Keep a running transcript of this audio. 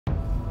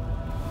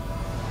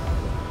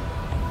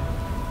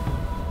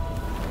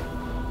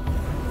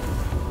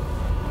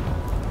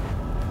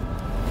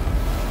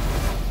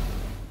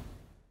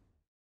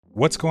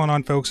What's going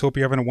on, folks? Hope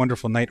you're having a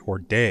wonderful night or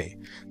day.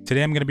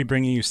 Today I'm going to be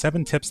bringing you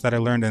 7 tips that I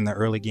learned in the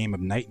early game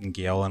of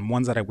Nightingale and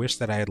ones that I wish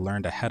that I had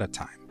learned ahead of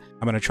time.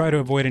 I'm going to try to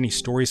avoid any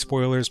story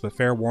spoilers, but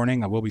fair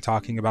warning, I will be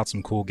talking about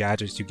some cool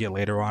gadgets you get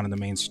later on in the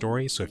main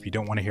story, so if you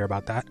don't want to hear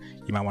about that,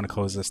 you might want to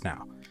close this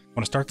now. I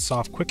want to start this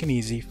off quick and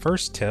easy.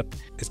 First tip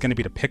is going to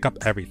be to pick up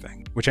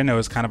everything, which I know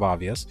is kind of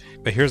obvious,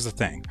 but here's the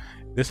thing.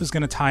 This is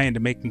going to tie into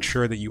making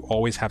sure that you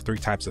always have 3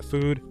 types of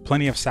food,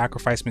 plenty of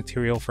sacrifice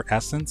material for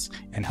essence,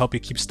 and help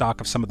you keep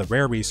stock of some of the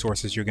rare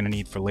resources you're going to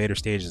need for later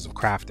stages of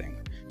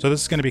crafting. So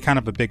this is going to be kind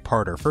of a big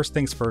parter. First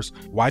things first,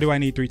 why do I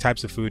need 3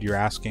 types of food, you're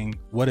asking?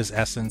 What is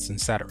essence,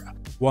 etc.?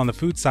 Well, on the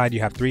food side, you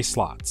have 3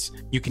 slots.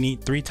 You can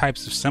eat 3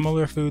 types of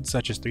similar foods,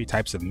 such as 3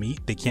 types of meat.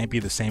 They can't be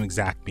the same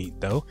exact meat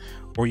though.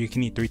 Or you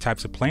can eat 3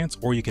 types of plants,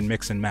 or you can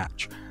mix and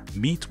match.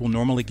 Meat will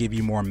normally give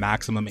you more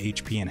maximum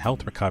HP and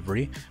health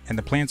recovery, and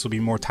the plants will be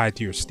more tied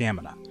to your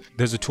stamina.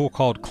 There's a tool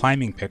called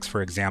Climbing Picks,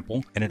 for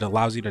example, and it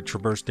allows you to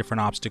traverse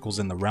different obstacles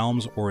in the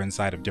realms or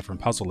inside of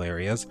different puzzle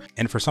areas.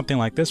 And for something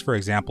like this, for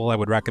example, I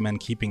would recommend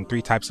keeping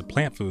 3 types of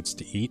plant foods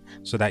to eat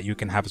so that you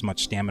can have as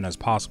much stamina as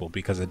possible,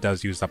 because it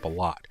does use up a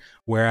lot.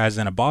 Whereas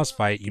in a boss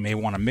fight, you may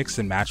want to mix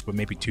and match with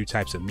maybe 2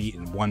 types of meat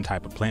and 1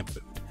 type of plant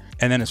food.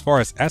 And then as far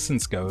as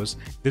essence goes,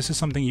 this is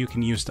something you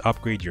can use to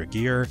upgrade your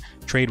gear,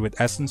 trade with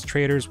essence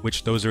traders,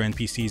 which those are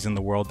NPCs in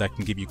the world that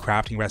can give you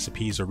crafting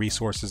recipes or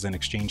resources in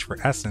exchange for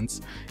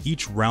essence.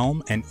 Each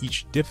realm and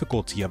each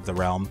difficulty of the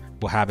realm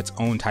will have its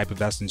own type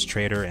of essence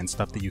trader and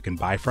stuff that you can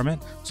buy from it.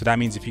 So that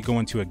means if you go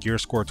into a gear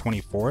score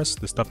 20 forest,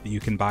 the stuff that you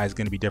can buy is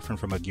going to be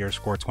different from a gear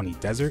score 20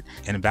 desert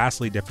and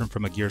vastly different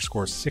from a gear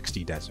score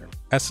 60 desert.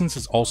 Essence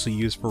is also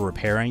used for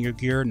repairing your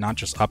gear, not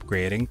just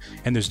upgrading,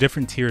 and there's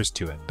different tiers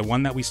to it. The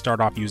one that we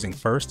start off using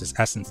first is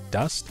Essence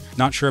Dust.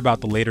 Not sure about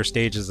the later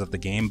stages of the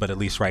game, but at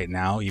least right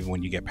now, even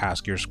when you get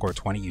past gear score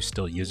 20, you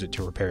still use it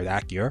to repair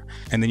that gear.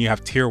 And then you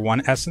have Tier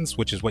 1 Essence,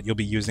 which is what you'll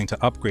be using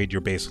to upgrade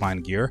your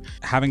baseline gear.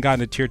 Haven't gotten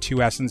to Tier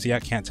 2 Essence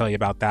yet, can't tell you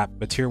about that,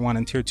 but Tier 1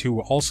 and Tier 2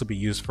 will also be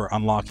used for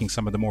unlocking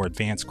some of the more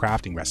advanced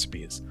crafting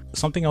recipes.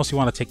 Something else you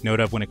want to take note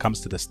of when it comes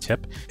to this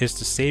tip is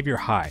to save your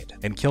hide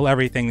and kill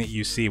everything that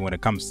you see when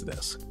it comes to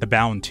this. The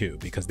bound too,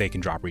 because they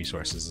can drop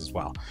resources as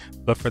well.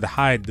 But for the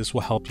hide, this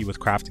will help you with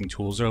crafting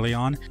tools early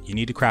on. You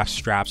need to craft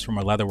straps from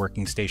a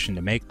leatherworking station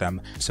to make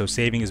them, so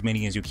saving as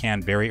many as you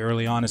can very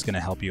early on is going to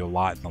help you a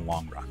lot in the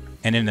long run.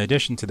 And in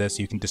addition to this,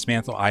 you can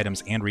dismantle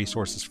items and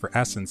resources for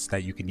essence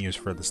that you can use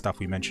for the stuff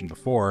we mentioned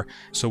before.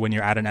 So when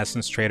you're at an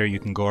essence trader, you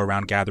can go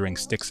around gathering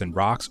sticks and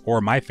rocks, or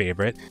my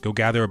favorite, go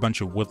gather a bunch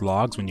of wood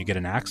logs when you get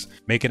an axe,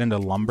 make it into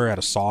lumber at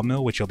a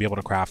sawmill, which you'll be able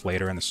to craft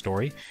later in the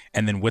story,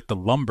 and then with the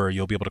lumber,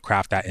 you'll be able to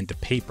craft that into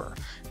paper.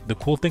 The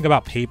cool thing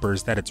about paper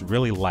is that it's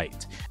really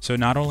light. So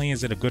not only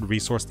is it a good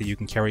resource that you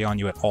can carry on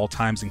you at all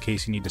times in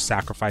case you need to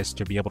sacrifice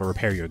to be able to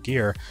repair your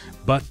gear,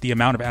 but the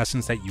amount of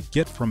essence that you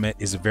get from it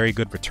is a very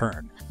good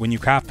return. When you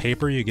craft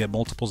paper, you get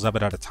multiples of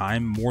it at a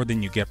time, more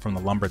than you get from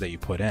the lumber that you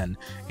put in,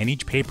 and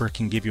each paper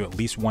can give you at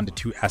least 1 to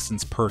 2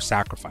 essence per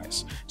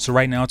sacrifice. So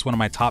right now it's one of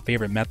my top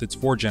favorite methods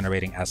for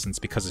generating essence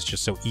because it's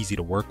just so easy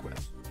to work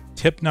with.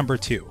 Tip number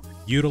 2.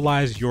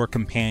 Utilize your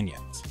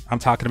companions. I'm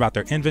talking about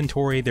their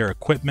inventory, their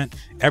equipment,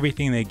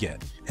 everything they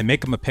get. And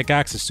make them a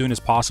pickaxe as soon as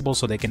possible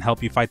so they can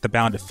help you fight the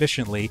bound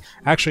efficiently.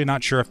 Actually,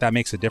 not sure if that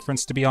makes a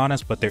difference, to be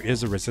honest, but there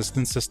is a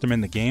resistance system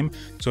in the game.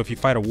 So if you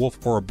fight a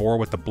wolf or a boar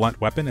with a blunt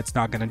weapon, it's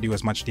not going to do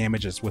as much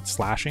damage as with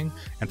slashing.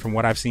 And from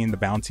what I've seen, the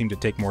bound seem to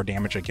take more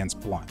damage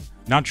against blunt.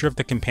 Not sure if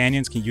the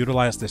companions can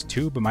utilize this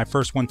too, but my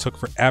first one took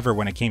forever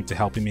when it came to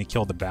helping me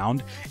kill the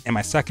bound, and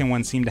my second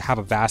one seemed to have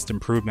a vast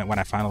improvement when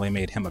I finally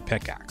made him a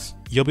pickaxe.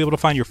 You'll be able to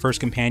find your first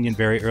companion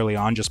very early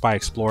on just by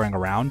exploring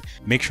around.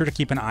 Make sure to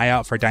keep an eye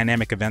out for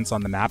dynamic events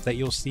on the map that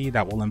you'll see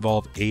that will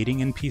involve aiding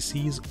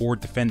NPCs or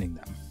defending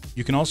them.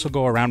 You can also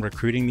go around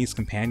recruiting these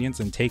companions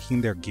and taking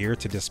their gear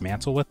to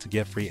dismantle with to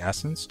get free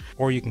essence,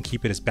 or you can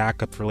keep it as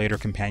backup for later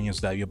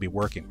companions that you'll be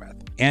working with.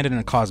 And in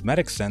a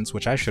cosmetic sense,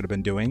 which I should have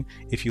been doing,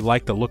 if you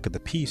like the look of the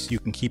piece, you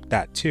can keep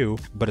that too,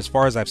 but as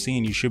far as I've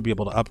seen, you should be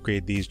able to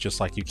upgrade these just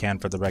like you can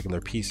for the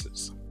regular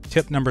pieces.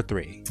 Tip number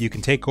 3, you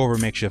can take over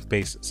makeshift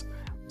bases.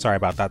 Sorry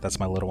about that, that's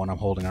my little one I'm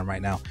holding on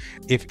right now.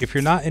 If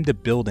you're not into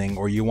building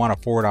or you want a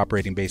forward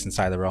operating base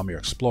inside the realm you're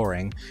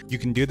exploring, you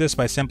can do this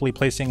by simply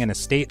placing an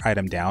estate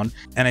item down,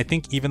 and I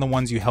think even the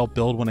ones you help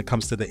build when it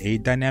comes to the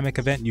aid dynamic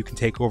event you can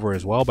take over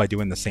as well by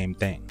doing the same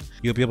thing.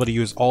 You'll be able to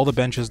use all the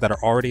benches that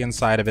are already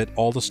inside of it,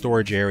 all the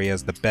storage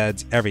areas, the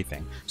beds,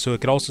 everything. So it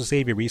could also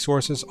save you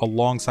resources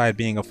alongside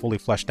being a fully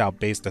fleshed out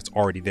base that's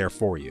already there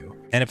for you.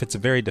 And if it's a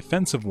very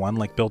defensive one,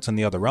 like built in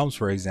the other realms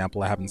for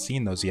example, I haven't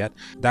seen those yet,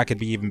 that could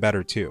be even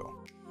better too.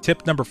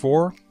 Tip number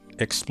 4,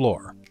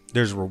 explore.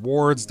 There's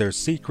rewards, there's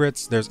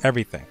secrets, there's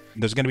everything.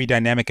 There's going to be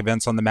dynamic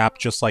events on the map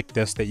just like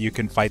this that you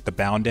can fight the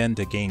bound in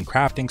to gain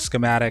crafting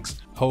schematics,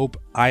 hope,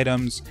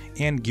 items,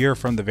 and gear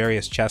from the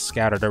various chests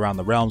scattered around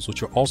the realms,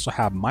 which will also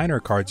have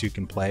minor cards you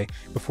can play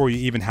before you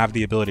even have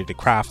the ability to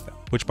craft them.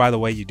 Which, by the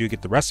way, you do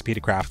get the recipe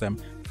to craft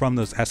them from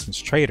those essence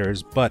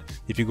traders, but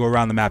if you go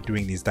around the map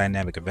doing these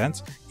dynamic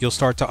events, you'll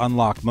start to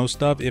unlock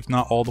most of, if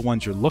not all, the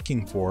ones you're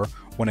looking for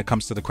when it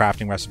comes to the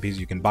crafting recipes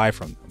you can buy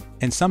from them.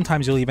 And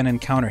sometimes you'll even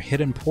encounter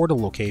hidden portal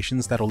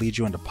locations that'll lead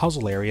you into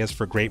puzzle areas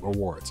for great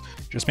rewards.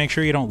 Just make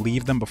sure you don't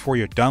leave them before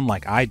you're done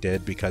like I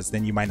did, because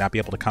then you might not be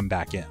able to come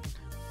back in.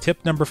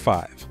 Tip number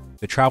 5.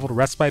 The Travel to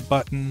Respite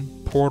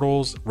button,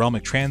 portals,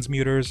 Realmic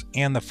transmuters,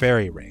 and the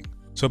Faerie ring.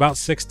 So about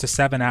 6 to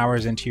 7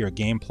 hours into your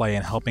gameplay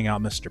and helping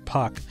out Mr.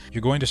 Puck,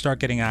 you're going to start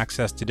getting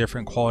access to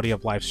different quality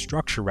of life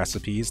structure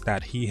recipes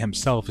that he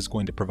himself is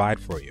going to provide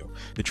for you.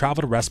 The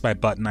Travel to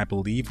Respite button I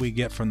believe we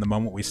get from the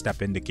moment we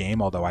step into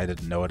game, although I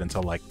didn't know it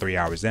until like 3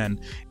 hours in,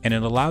 and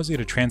it allows you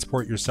to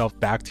transport yourself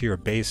back to your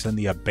base in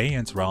the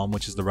Abeyance realm,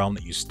 which is the realm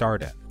that you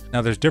start in.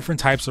 Now there's different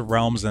types of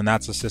realms, and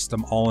that's a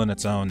system all in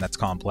its own that's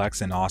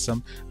complex and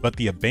awesome, but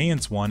the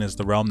Abeyance one is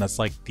the realm that's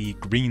like the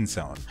green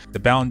zone. The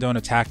Bound don't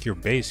attack your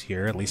base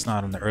here, at least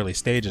not in the early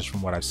stages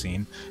from what I've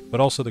seen, but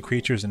also the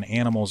creatures and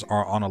animals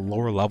are on a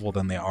lower level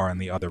than they are in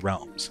the other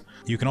realms.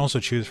 You can also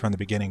choose from the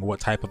beginning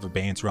what type of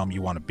Abeyance realm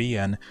you want to be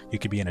in. You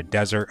could be in a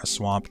desert, a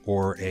swamp,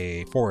 or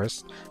a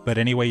forest, but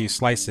any way you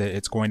slice it,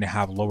 it's going to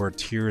have lower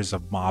tiers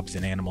of mobs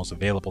and animals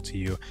available to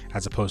you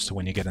as opposed to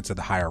when you get into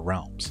the higher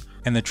realms.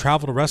 And the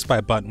Travel to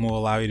Respite button will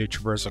allow you to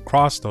traverse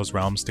across those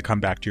realms to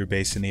come back to your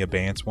base in the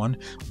Abeyance one,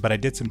 but I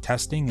did some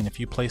testing, and if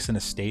you place an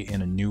estate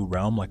in a new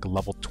realm, like a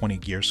level 20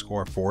 gear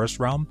score forest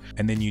realm,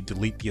 and then you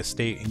delete the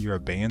estate in your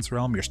Abeyance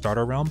realm, your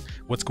starter realm,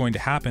 what's going to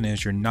happen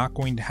is you're not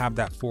going to have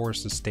that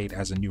forest estate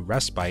as a new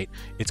Respite.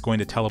 It's going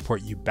to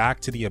teleport you back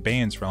to the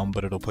Abeyance realm,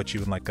 but it'll put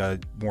you in like a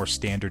more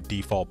standard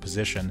default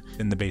position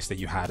than the base that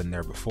you had in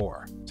there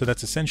before. So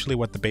that's essentially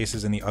what the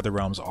bases in the other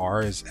realms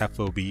are, is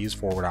FOBs,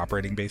 forward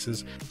operating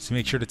bases, so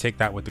make sure to take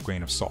that with a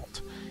grain of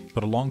salt.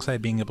 But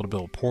alongside being able to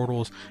build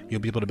portals,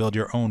 you'll be able to build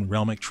your own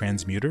Realmic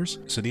transmuters.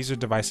 So these are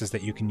devices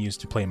that you can use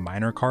to play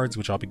minor cards,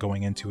 which I'll be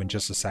going into in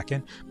just a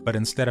second, but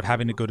instead of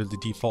having to go to the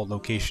default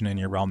location in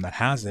your realm that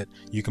has it,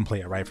 you can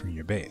play it right from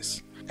your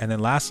base. And then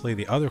lastly,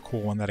 the other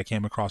cool one that I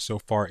came across so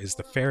far is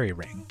the Faerie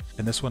ring.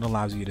 And this one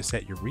allows you to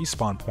set your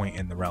respawn point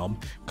in the realm,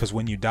 because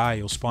when you die,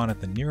 you'll spawn at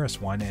the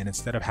nearest one, and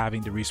instead of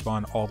having to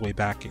respawn all the way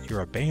back at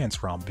your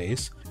Abeyance realm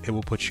base, it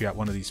will put you at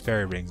one of these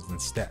Faerie rings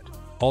instead.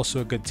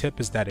 Also, a good tip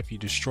is that if you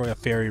destroy a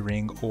Faerie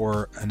ring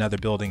or another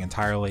building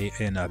entirely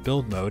in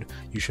build mode,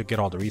 you should get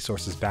all the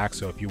resources back.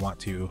 So if you want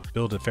to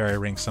build a Faerie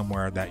ring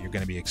somewhere that you're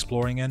going to be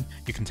exploring in,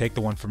 you can take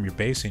the one from your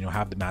base and you'll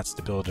have the mats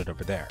to build it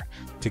over there.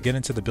 To get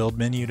into the build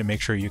menu to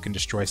make sure you can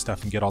destroy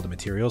stuff and get all the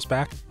materials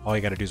back, all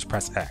you got to do is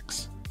press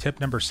X. Tip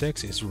number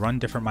 6 is run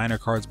different minor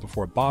cards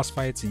before boss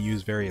fights and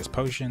use various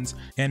potions,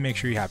 and make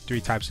sure you have 3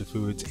 types of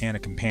foods and a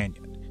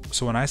companion.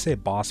 So when I say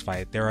boss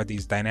fight, there are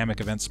these dynamic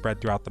events spread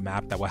throughout the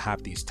map that will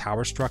have these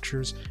tower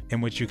structures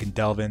in which you can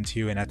delve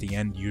into, and at the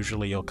end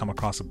usually you'll come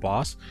across a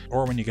boss,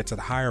 or when you get to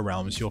the higher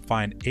realms you'll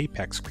find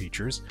apex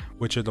creatures,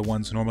 which are the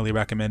ones normally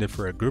recommended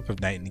for a group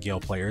of Nightingale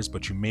players,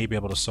 but you may be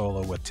able to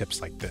solo with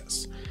tips like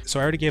this. So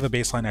I already gave a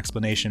baseline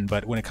explanation,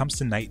 but when it comes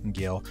to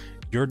Nightingale,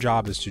 your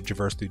job is to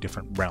traverse through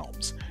different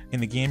realms. In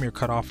the game, you're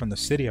cut off from the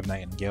city of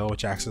Nightingale,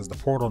 which acts as the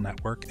portal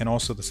network and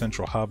also the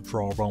central hub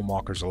for all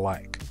Realmwalkers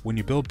alike. When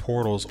you build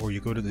portals or you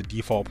go to the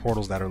default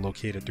portals that are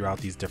located throughout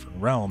these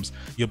different realms,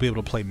 you'll be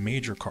able to play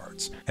major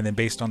cards, and then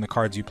based on the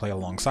cards you play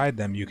alongside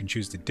them, you can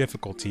choose the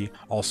difficulty,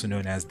 also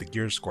known as the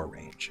gear score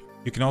range.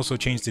 You can also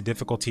change the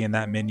difficulty in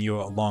that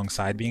menu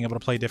alongside being able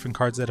to play different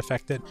cards that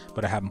affect it,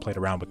 but I haven't played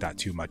around with that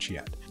too much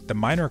yet. The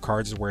minor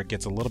cards is where it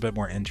gets a little bit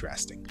more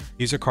interesting.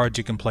 These are cards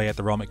you can play at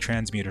the Realmic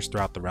transmuters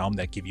throughout the realm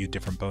that give you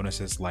different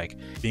bonuses, like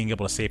being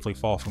able to safely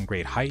fall from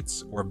great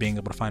heights, or being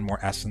able to find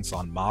more essence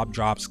on mob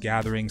drops,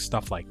 gatherings,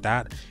 stuff like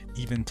that,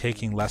 even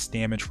taking less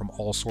damage from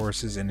all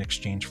sources in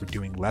exchange for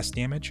doing less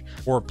damage,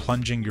 or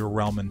plunging your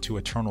realm into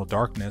eternal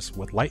darkness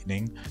with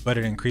lightning, but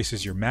it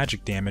increases your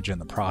magic damage in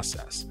the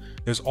process.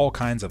 There's all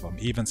kinds of them,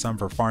 even some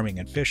for farming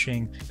and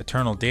fishing,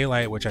 Eternal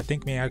Daylight, which I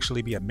think may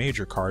actually be a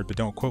major card, but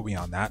don't quote me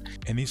on that,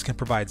 and these can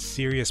provide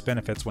serious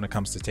benefits when it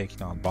comes to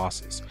taking on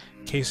bosses.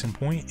 Case in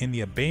point, in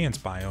the Abeyance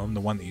biome,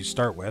 the one that you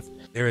start with,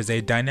 there is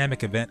a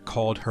dynamic event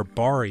called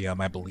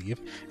Herbarium, I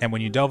believe, and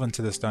when you delve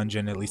into this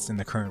dungeon, at least in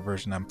the current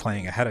version I'm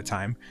playing ahead of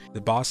time,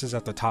 the boss is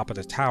at the top of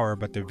the tower,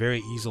 but they're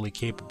very easily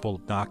capable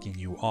of knocking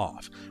you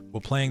off. While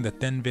playing the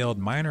Thin Veiled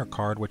Miner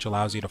card, which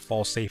allows you to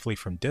fall safely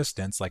from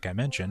distance, like I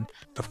mentioned,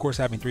 of course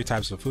having 3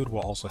 types of food will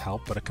also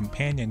help, but a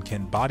companion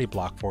can body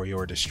block for you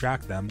or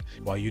distract them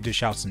while you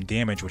dish out some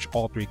damage, which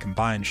all 3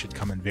 combined should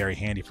come in very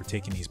handy for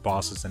taking these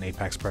bosses and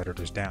apex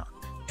predators down.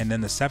 And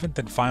then the 7th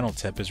and final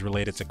tip is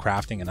related to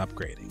crafting and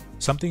upgrading.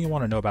 Something you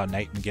want to know about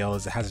Nightingale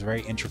is it has a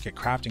very intricate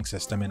crafting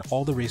system, and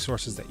all the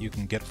resources that you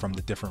can get from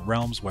the different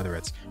realms, whether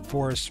it's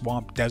forest,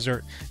 swamp,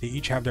 desert, they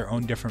each have their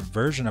own different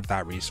version of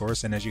that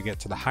resource, and as you get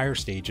to the higher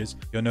stages,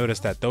 you'll notice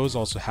that those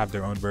also have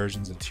their own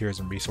versions of tiers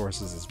and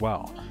resources as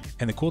well.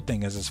 And the cool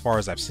thing is, as far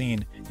as I've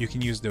seen, you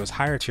can use those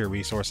higher tier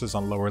resources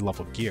on lower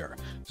level gear.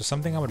 So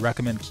something I would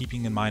recommend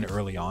keeping in mind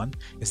early on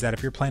is that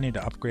if you're planning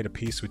to upgrade a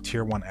piece with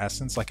tier 1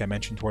 essence, like I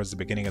mentioned towards the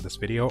beginning of this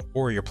video, scenario,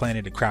 or you're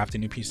planning to craft a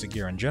new piece of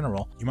gear in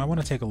general, you might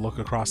want to take a look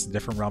across the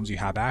different realms you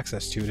have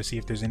access to see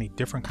if there's any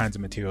different kinds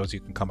of materials you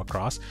can come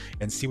across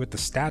and see what the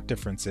stat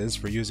difference is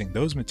for using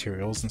those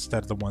materials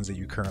instead of the ones that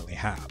you currently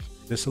have.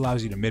 This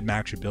allows you to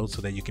min-max your build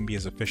so that you can be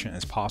as efficient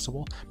as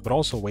possible, but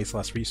also waste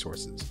less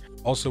resources.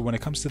 Also, when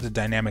it comes to the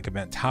dynamic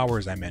event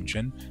towers I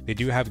mentioned, they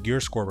do have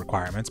gear score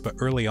requirements, but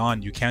early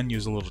on you can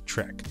use a little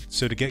trick.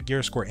 So to get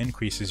gear score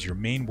increases, your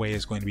main way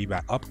is going to be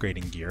by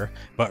upgrading gear,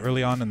 but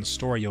early on in the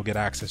story you'll get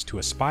access to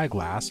a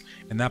spyglass,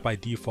 and that by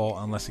default,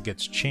 unless it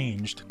gets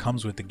changed,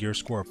 comes with the gear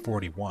score of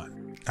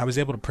 41. I was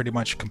able to pretty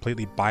much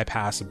completely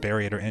bypass a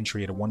barrier to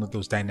entry to one of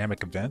those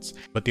dynamic events,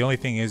 but the only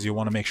thing is you'll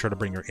want to make sure to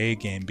bring your A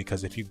game,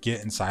 because if you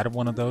get inside of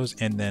one of those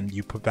and then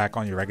you put back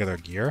on your regular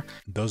gear,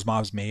 those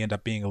mobs may end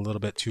up being a little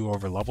bit too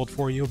over leveled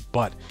for you,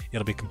 but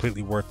it'll be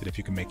completely worth it if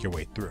you can make your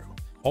way through.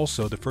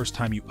 Also, the first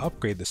time you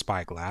upgrade the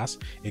spyglass,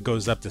 it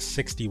goes up to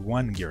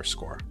 61 gear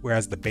score,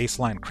 whereas the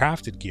baseline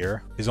crafted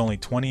gear is only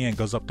 20 and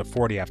goes up to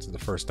 40 after the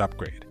first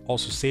upgrade.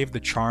 Also save the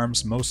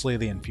charms, mostly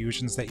the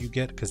infusions that you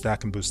get, because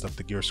that can boost up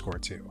the gear score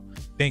too.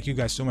 Thank you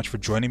guys so much for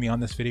joining me on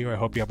this video. I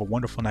hope you have a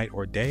wonderful night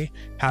or day.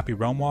 Happy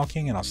realm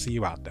walking, and I'll see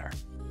you out there.